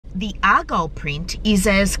the Argyle print is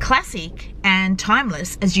as classic and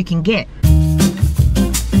timeless as you can get.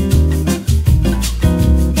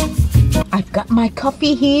 I've got my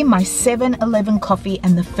coffee here, my 7-Eleven coffee,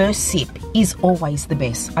 and the first sip is always the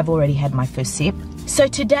best. I've already had my first sip. So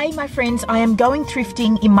today, my friends, I am going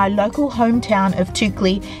thrifting in my local hometown of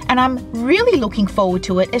Toukley, and I'm really looking forward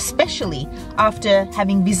to it, especially after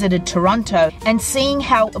having visited Toronto and seeing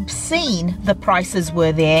how obscene the prices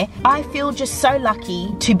were there. I feel just so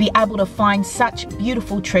lucky to be able to find such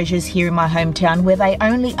beautiful treasures here in my hometown where they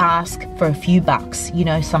only ask for a few bucks. You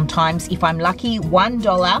know, sometimes if I'm lucky,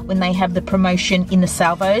 $1 when they have the promotion in the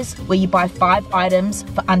salvos where you buy 5 items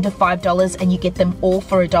for under $5 and you get them all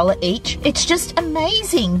for $1 each. It's just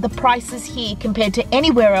amazing, the prices here compared to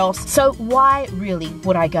anywhere else. So why really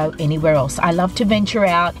would I go anywhere else? I love to venture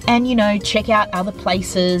out and, you know, check out other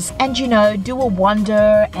places and, you know, do a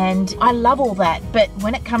wander, and I love all that. But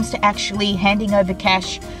when it comes to actually handing over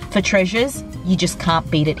cash for treasures, you just can't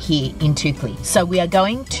beat it here in Toukley. So we are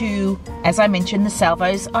going to, as I mentioned, the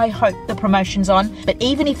salvos. I hope the promotion's on, but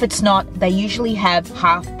even if it's not, they usually have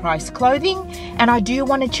half price clothing, and I do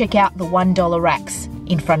want to check out the $1 racks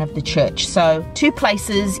in front of the church. So 2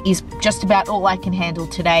 places is just about all I can handle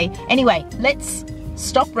today. Anyway, let's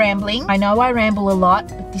stop rambling. I know I ramble a lot,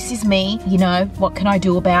 but this is me. You know, what can I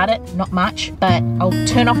do about it? Not much, but I'll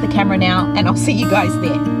turn off the camera now and I'll see you guys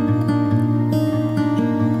there.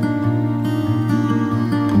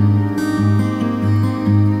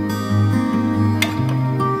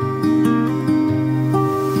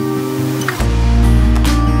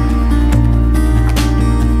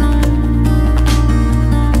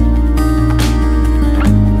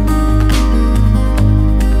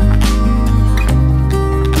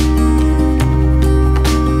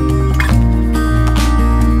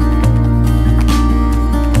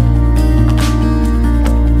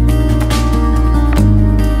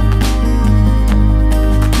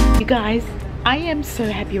 Guys, I am so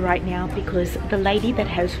happy right now because the lady that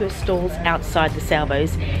has her stalls outside the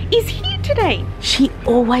salvos is here today. She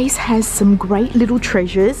always has some great little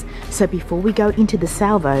treasures. So before we go into the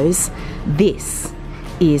salvos, this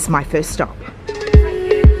is my first stop.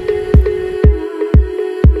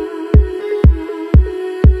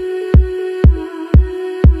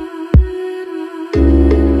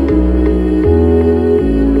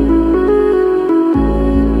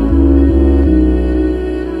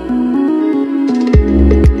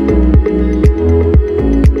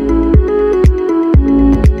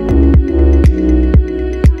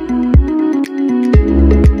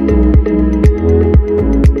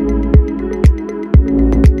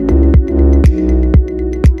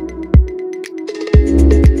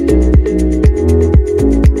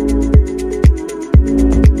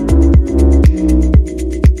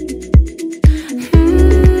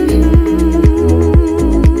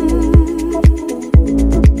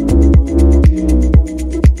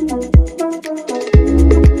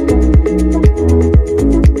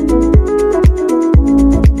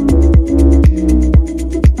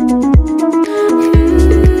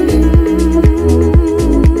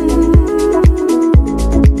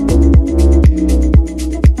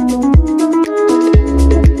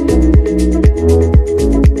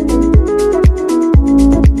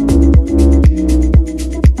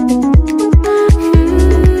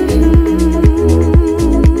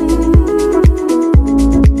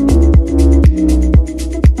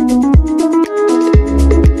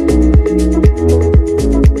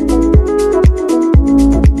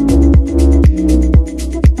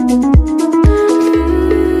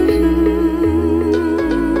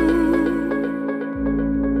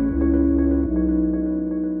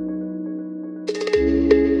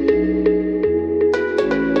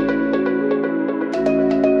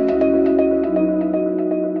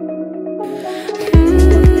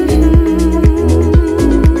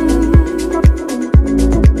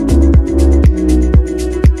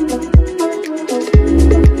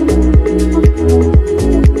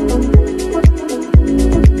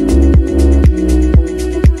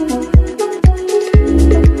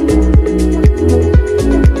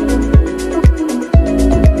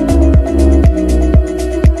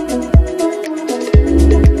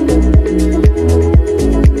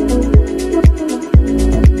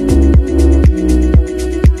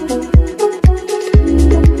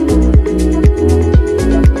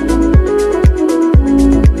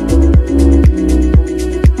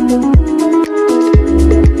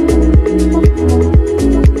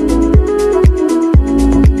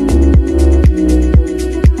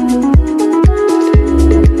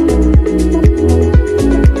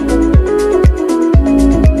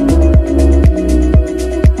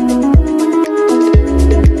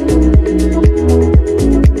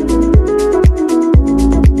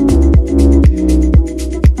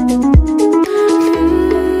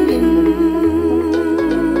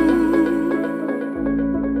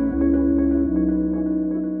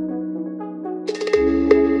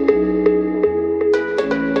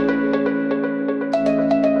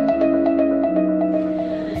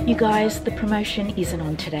 guys, the promotion isn't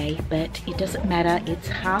on today, but it doesn't matter. It's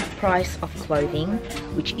half price of clothing,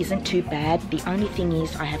 which isn't too bad. The only thing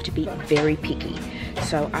is I have to be very picky.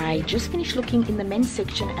 So I just finished looking in the men's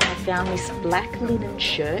section and I found this black linen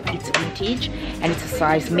shirt. It's vintage and it's a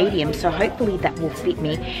size medium, so hopefully that will fit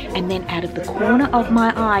me. And then out of the corner of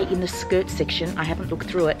my eye in the skirt section, I haven't looked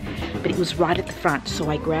through it, but it was right at the front,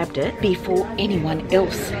 so I grabbed it before anyone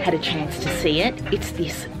else had a chance to see it. It's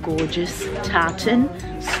this gorgeous tartan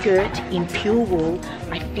skirt in pure wool.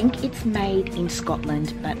 I think it's made in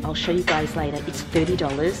Scotland, but I'll show you guys later. It's $30,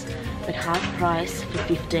 but half price for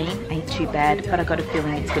 15 ain't too bad, but I got a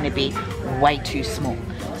feeling it's going to be way too small.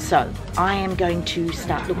 So I am going to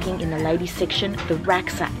start looking in the ladies section. The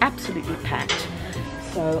racks are absolutely packed,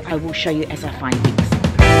 so I will show you as I find things.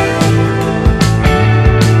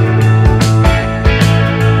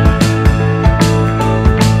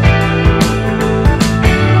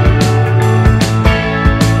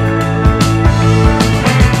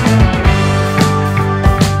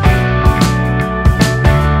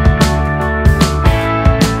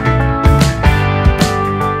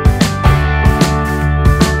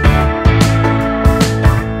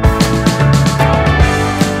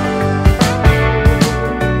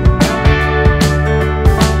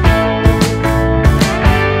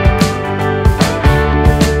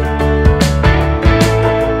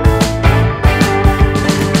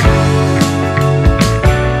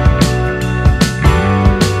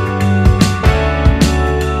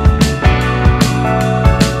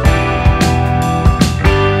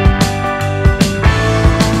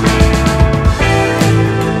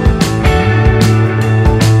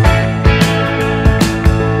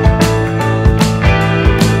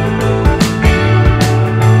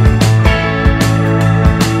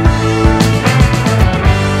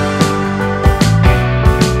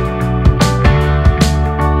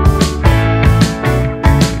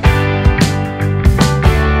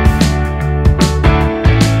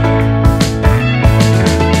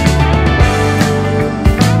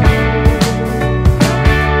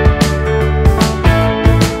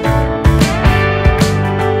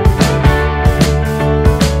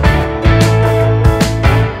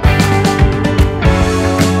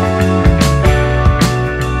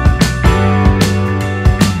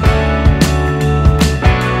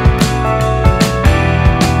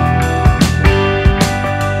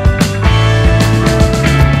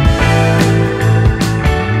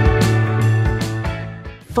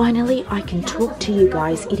 Finally, I can talk to you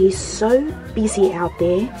guys. It is so busy out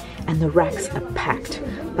there and the racks are packed,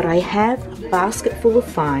 but I have a basket full of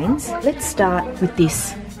finds. Let's start with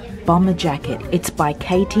this bomber jacket. It's by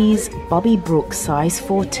Katie's Bobby Brooks, size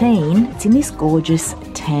 14. It's in this gorgeous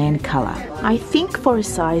tan color. I think for a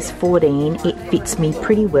size 14 it fits me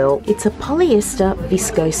pretty well. It's a polyester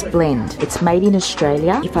viscose blend. It's made in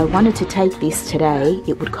Australia. If I wanted to take this today,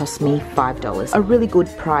 it would cost me $5. A really good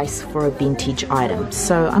price for a vintage item.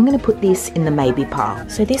 So I'm going to put this in the maybe pile.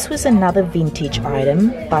 So this was another vintage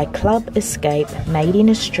item by Club Escape, made in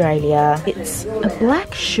Australia. It's a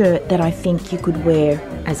black shirt that I think you could wear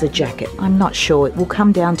as a jacket. I'm not sure. It will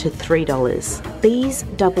come down to $3. These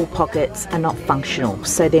double pockets are not functional,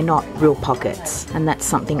 so they're not real pockets, and that's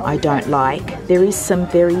something I don't like. There is some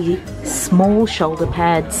very small shoulder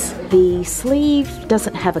pads. The sleeve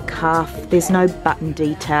doesn't have a cuff. There's no button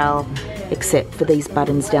detail except for these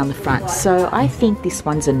buttons down the front, so I think this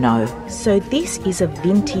one's a no. So this is a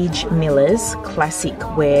vintage Miller's classic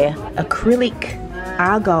wear acrylic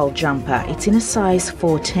argyle jumper. It's in a size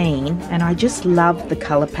 14 and I just love the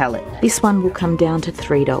color palette. This one will come down to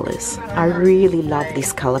 $3. I really love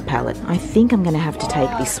this color palette. I think I'm going to have to take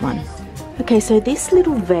this one. Okay, so this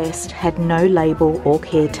little vest had no label or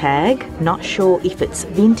care tag. Not sure if it's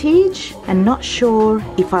vintage and not sure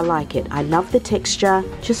if I like it. I love the texture,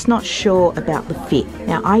 just not sure about the fit.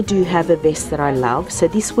 Now I do have a vest that I love, so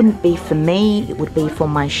this wouldn't be for me, it would be for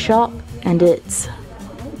my shop, and it's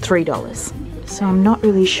 $3. So I'm not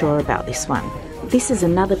really sure about this one. This is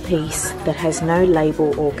another piece that has no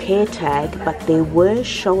label or care tag, but there were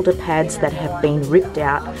shoulder pads that have been ripped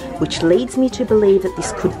out, which leads me to believe that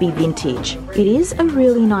this could be vintage. It is a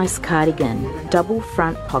really nice cardigan, double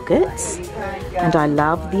front pockets, and I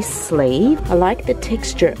love this sleeve. I like the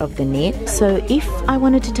texture of the knit, so if I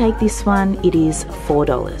wanted to take this one, it is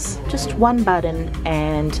 $4. Just one button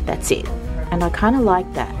and that's it. And I kind of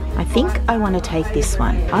like that. I think I want to take this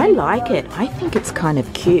one. I like it. I think it's kind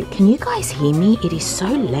of cute. Can you guys hear me? It is so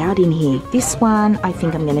loud in here. This one I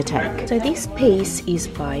think I'm going to take. So this piece is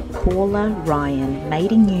by Paula Ryan,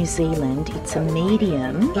 made in New Zealand. It's a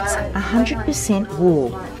medium. It's 100%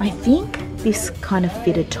 wool. I think this kind of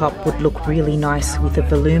fitted top would look really nice with a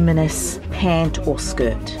voluminous pant or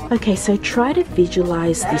skirt. Okay, so try to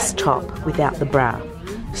visualize this top without the bra.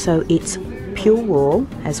 So it's pure wool,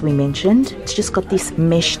 as we mentioned. It's just got this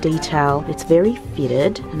mesh detail. It's very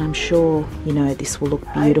fitted, and I'm sure, you know, this will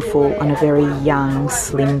look beautiful on a very young,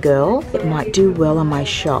 slim girl. It might do well on my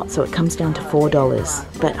shot, so it comes down to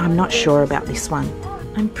 $4, but I'm not sure about this one.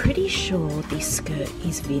 I'm pretty sure this skirt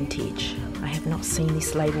is vintage. I have not seen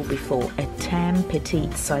this label before. A Tam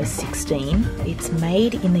Petite size 16. It's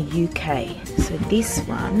made in the UK. So this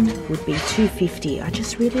one would be $2.50. I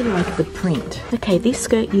just really like the print. Okay, this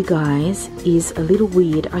skirt, you guys, is a little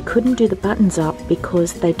weird. I couldn't do the buttons up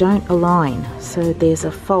because they don't align. So there's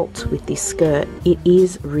a fault with this skirt. It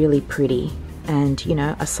is really pretty. And, you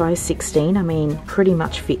know, a size 16, I mean, pretty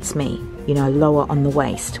much fits me. You know, lower on the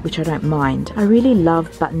waist, which I don't mind. I really love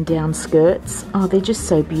button-down skirts. Oh, they're just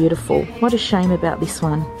so beautiful. What a shame about this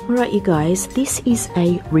one. Alright, you guys, this is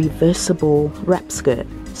a reversible wrap skirt.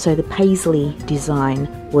 So the paisley design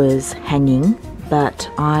was hanging, but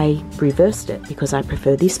I reversed it because I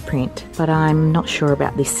prefer this print, but I'm not sure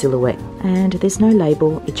about this silhouette. And there's no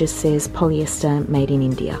label, it just says polyester made in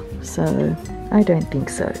India. So I don't think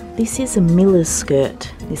so. This is a Miller's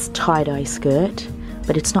skirt, this tie-dye skirt,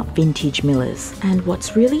 but it's not vintage Miller's. And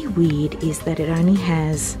what's really weird is that it only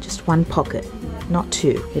has just one pocket, not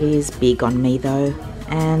two. It is big on me though,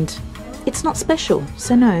 and it's not special,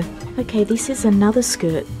 so no. Okay, this is another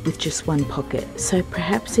skirt with just one pocket, so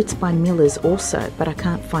perhaps it's by Miller's also, but I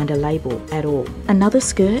can't find a label at all. Another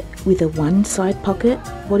skirt with a one side pocket.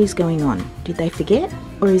 What is going on? Did they forget?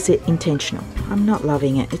 Or is it intentional? I'm not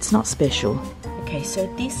loving it, it's not special. Okay,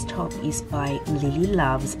 so this top is by Lily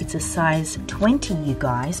Loves. It's a size 20, you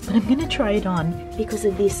guys, but I'm gonna try it on because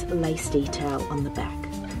of this lace detail on the back.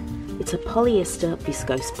 It's a polyester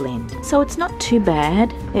viscose blend. So it's not too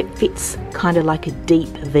bad. It fits kind of like a deep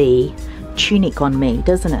V tunic on me,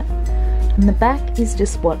 doesn't it? And the back is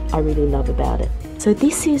just what I really love about it. So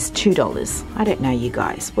this is $2. I don't know, you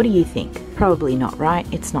guys. What do you think? Probably not, right?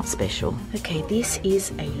 It's not special. Okay, this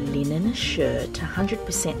is a linen shirt,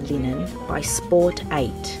 100% linen by Sport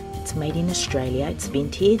 8. It's made in Australia, it's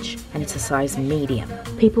vintage, and it's a size medium.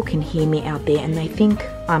 People can hear me out there and they think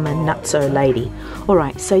I'm a nutso lady.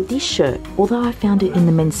 Alright, so this shirt, although I found it in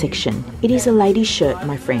the men's section, it is a ladies' shirt,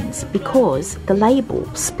 my friends, because the label,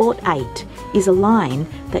 Sport 8, is a line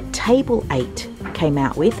that Table 8 came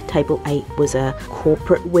out with. Table 8 was a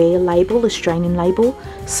corporate wear label, Australian label.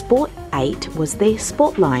 Sport 8 was their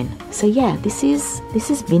sport line. So yeah, this is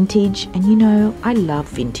vintage, and you know, I love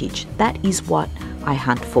vintage. That is what I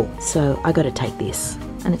hunt for. So I gotta take this,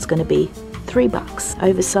 and it's gonna be $3.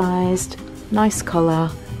 Oversized, nice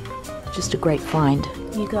collar, just a great find.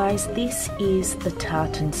 You guys, this is the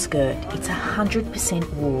tartan skirt. It's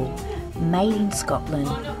 100% wool, made in Scotland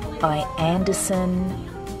by Anderson,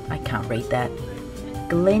 I can't read that,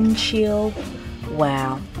 Glenchill.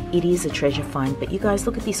 Wow, it is a treasure find. But you guys,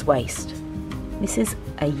 look at this waist. This is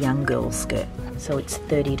a young girl's skirt, so it's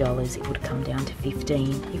 $30. It would come down to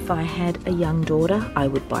 $15. If I had a young daughter, I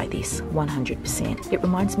would buy this 100%. It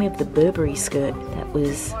reminds me of the Burberry skirt that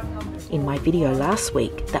was in my video last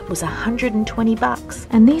week. That was $120.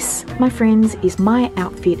 And this, my friends, is my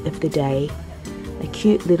outfit of the day. A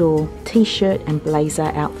cute little t-shirt and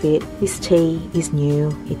blazer outfit. This tee is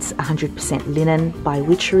new. It's 100% linen by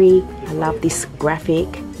Witchery. I love this graphic.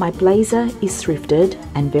 My blazer is thrifted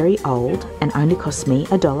and very old and only cost me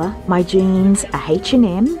 $1. My jeans are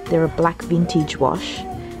H&M. They're a black vintage wash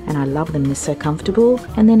and I love them. They're so comfortable.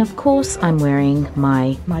 And then of course I'm wearing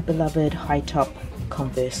my beloved high top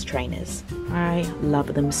Converse trainers. I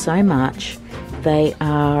love them so much. They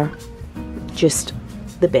are just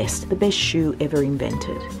the best shoe ever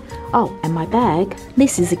invented. Oh, and my bag.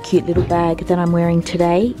 This is a cute little bag that I'm wearing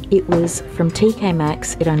today. It was from TK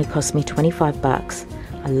Maxx. It only cost me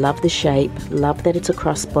 $25. I love the shape, love that it's a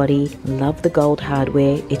crossbody, love the gold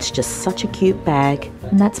hardware. It's just such a cute bag.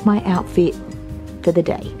 And that's my outfit for the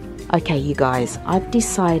day. Okay, you guys, I've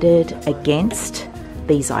decided against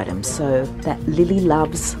these items. So that Lily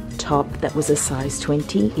Loves top that was a size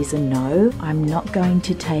 20 is a no. I'm not going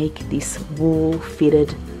to take this wool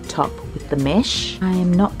fitted top with the mesh. I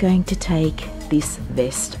am not going to take this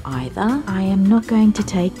vest either. I am not going to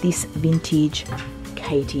take this vintage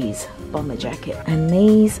Katie's bomber jacket. And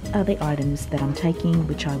these are the items that I'm taking,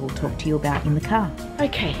 which I will talk to you about in the car.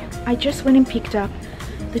 Okay, I just went and picked up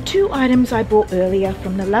the 2 items I bought earlier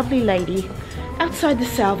from the lovely lady outside the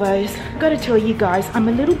Salvos. Gotta tell you guys, I'm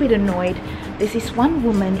a little bit annoyed. There's this one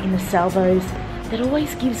woman in the Salvos that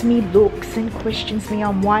always gives me looks and questions me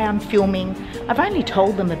on why I'm filming. I've only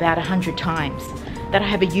told them about 100 times. that I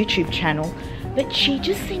have a YouTube channel, but she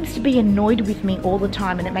just seems to be annoyed with me all the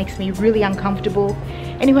time and it makes me really uncomfortable.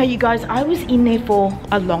 Anyway, you guys, I was in there for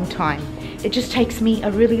a long time. It just takes me a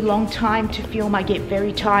really long time to film. I get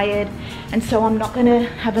very tired, and so I'm not gonna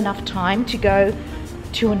have enough time to go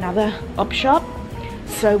to another op shop.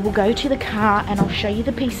 So we'll go to the car and I'll show you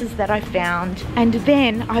the pieces that I found, and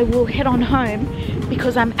then I will head on home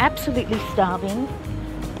because I'm absolutely starving,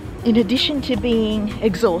 in addition to being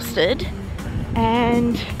exhausted.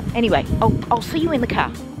 And anyway, I'll see you in the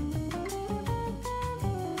car.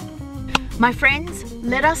 My friends,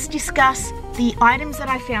 let us discuss the items that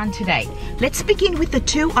I found today. Let's begin with the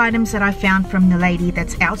 2 items that I found from the lady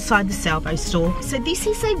that's outside the Salvo store. So this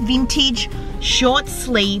is a vintage short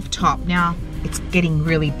sleeve top. Now, it's getting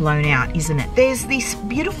really blown out, isn't it? There's this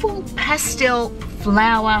beautiful pastel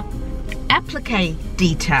flower applique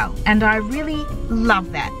detail, and I really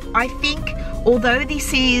love that. I think although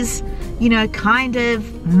this is, you know, kind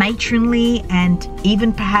of matronly and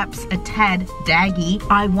even perhaps a tad daggy,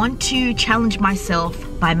 I want to challenge myself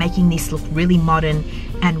by making this look really modern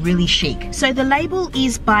and really chic. So the label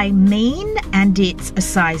is by Mean and it's a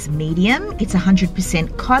size medium. It's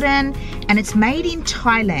 100% cotton and it's made in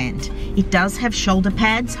Thailand. It does have shoulder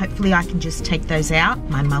pads. Hopefully I can just take those out.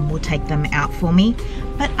 My mum will take them out for me.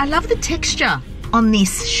 But I love the texture on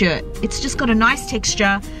this shirt. It's just got a nice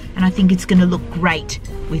texture and I think it's gonna look great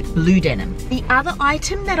with blue denim. The other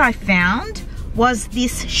item that I found was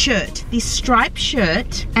this shirt, this striped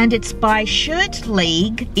shirt, and it's by Shirt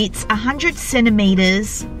League. It's 100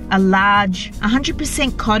 centimeters, a large,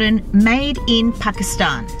 100% cotton, made in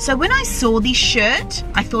Pakistan. So when I saw this shirt,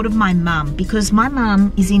 I thought of my mum because my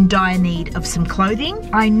mum is in dire need of some clothing.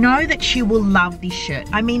 I know that she will love this shirt.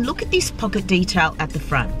 I mean, look at this pocket detail at the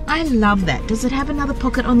front. I love that. Does it have another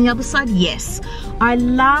pocket on the other side? Yes. I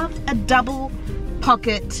love a double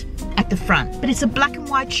pocket at the front, but it's a black and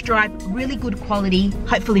white stripe, really good quality.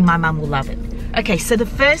 Hopefully my mum will love it. Okay, so the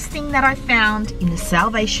first thing that I found in the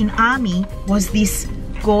Salvation Army was this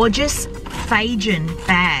gorgeous Fajan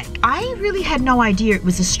bag. I really had no idea it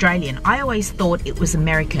was Australian. I always thought it was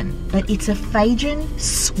American, but it's a Fajan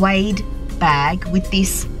suede bag with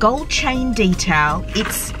this gold chain detail.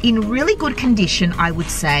 It's in really good condition, I would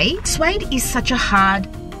say. Suede is such a hard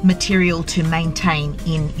material to maintain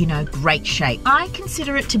in, you know, great shape. I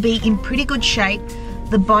consider it to be in pretty good shape.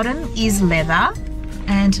 The bottom is leather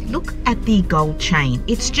and look at the gold chain.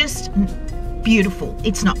 It's just beautiful.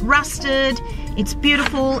 It's not rusted, it's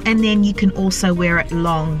beautiful, and then you can also wear it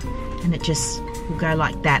long and it just will go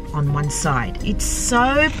like that on one side. It's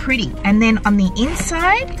so pretty. And then on the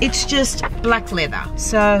inside, it's just black leather.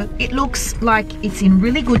 So it looks like it's in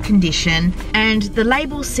really good condition, and the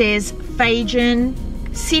label says Fajan,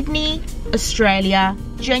 Sydney, Australia,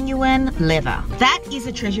 genuine leather. That is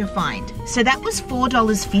a treasure find. So that was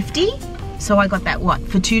 $4.50. So I got that, what,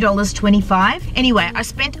 for $2.25? Anyway, I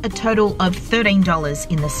spent a total of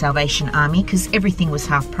 $13 in the Salvation Army because everything was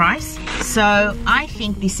half price. So I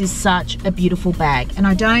think this is such a beautiful bag, and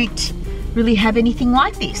I don't really have anything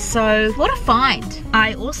like this. So what a find.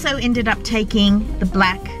 I also ended up taking the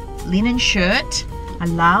black linen shirt. I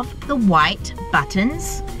love the white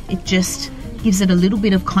buttons. It just gives it a little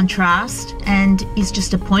bit of contrast and is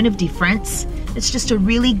just a point of difference. It's just a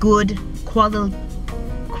really good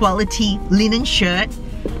quality linen shirt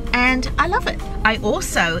and I love it. I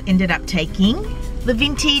also ended up taking the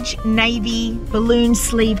vintage navy balloon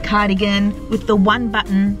sleeve cardigan with the one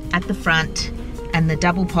button at the front and the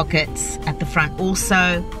double pockets at the front.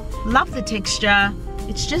 Also love the texture.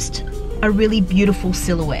 It's just a really beautiful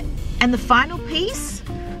silhouette. And the final piece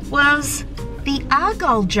was the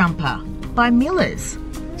Argyle jumper by Miller's.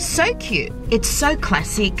 So cute. It's so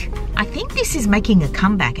classic. I think this is making a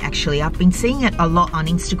comeback actually. I've been seeing it a lot on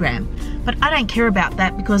Instagram, but I don't care about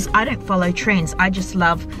that because I don't follow trends. I just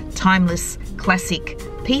love timeless classic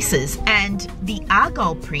pieces, and the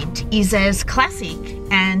Argyle print is as classic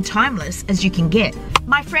and timeless as you can get.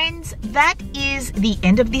 My friends, that is the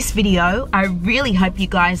end of this video. I really hope you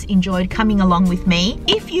guys enjoyed coming along with me.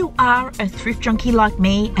 If you are a thrift junkie like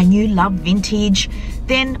me and you love vintage,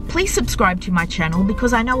 then please subscribe to my channel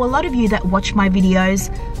because I know a lot of you that watch my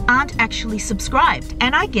videos aren't actually subscribed.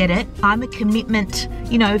 And I get it. I'm a commitment,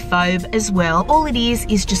 phobe as well. All it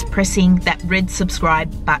is just pressing that red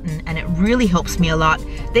subscribe button, and it really helps me a lot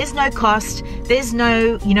There's no cost, there's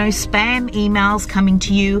no, you know, spam emails coming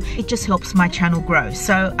to you. It just helps my channel grow.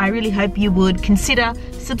 So I really hope you would consider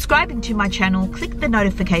subscribing to my channel, click the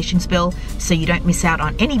notifications bell so you don't miss out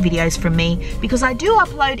on any videos from me, because I do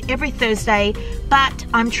upload every Thursday, but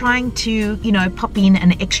I'm trying to, you know, pop in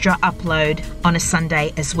an extra upload on a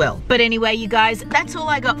Sunday as well. But anyway, you guys, that's all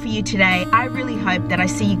I got for you today. I really hope that I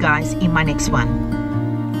see you guys in my next one.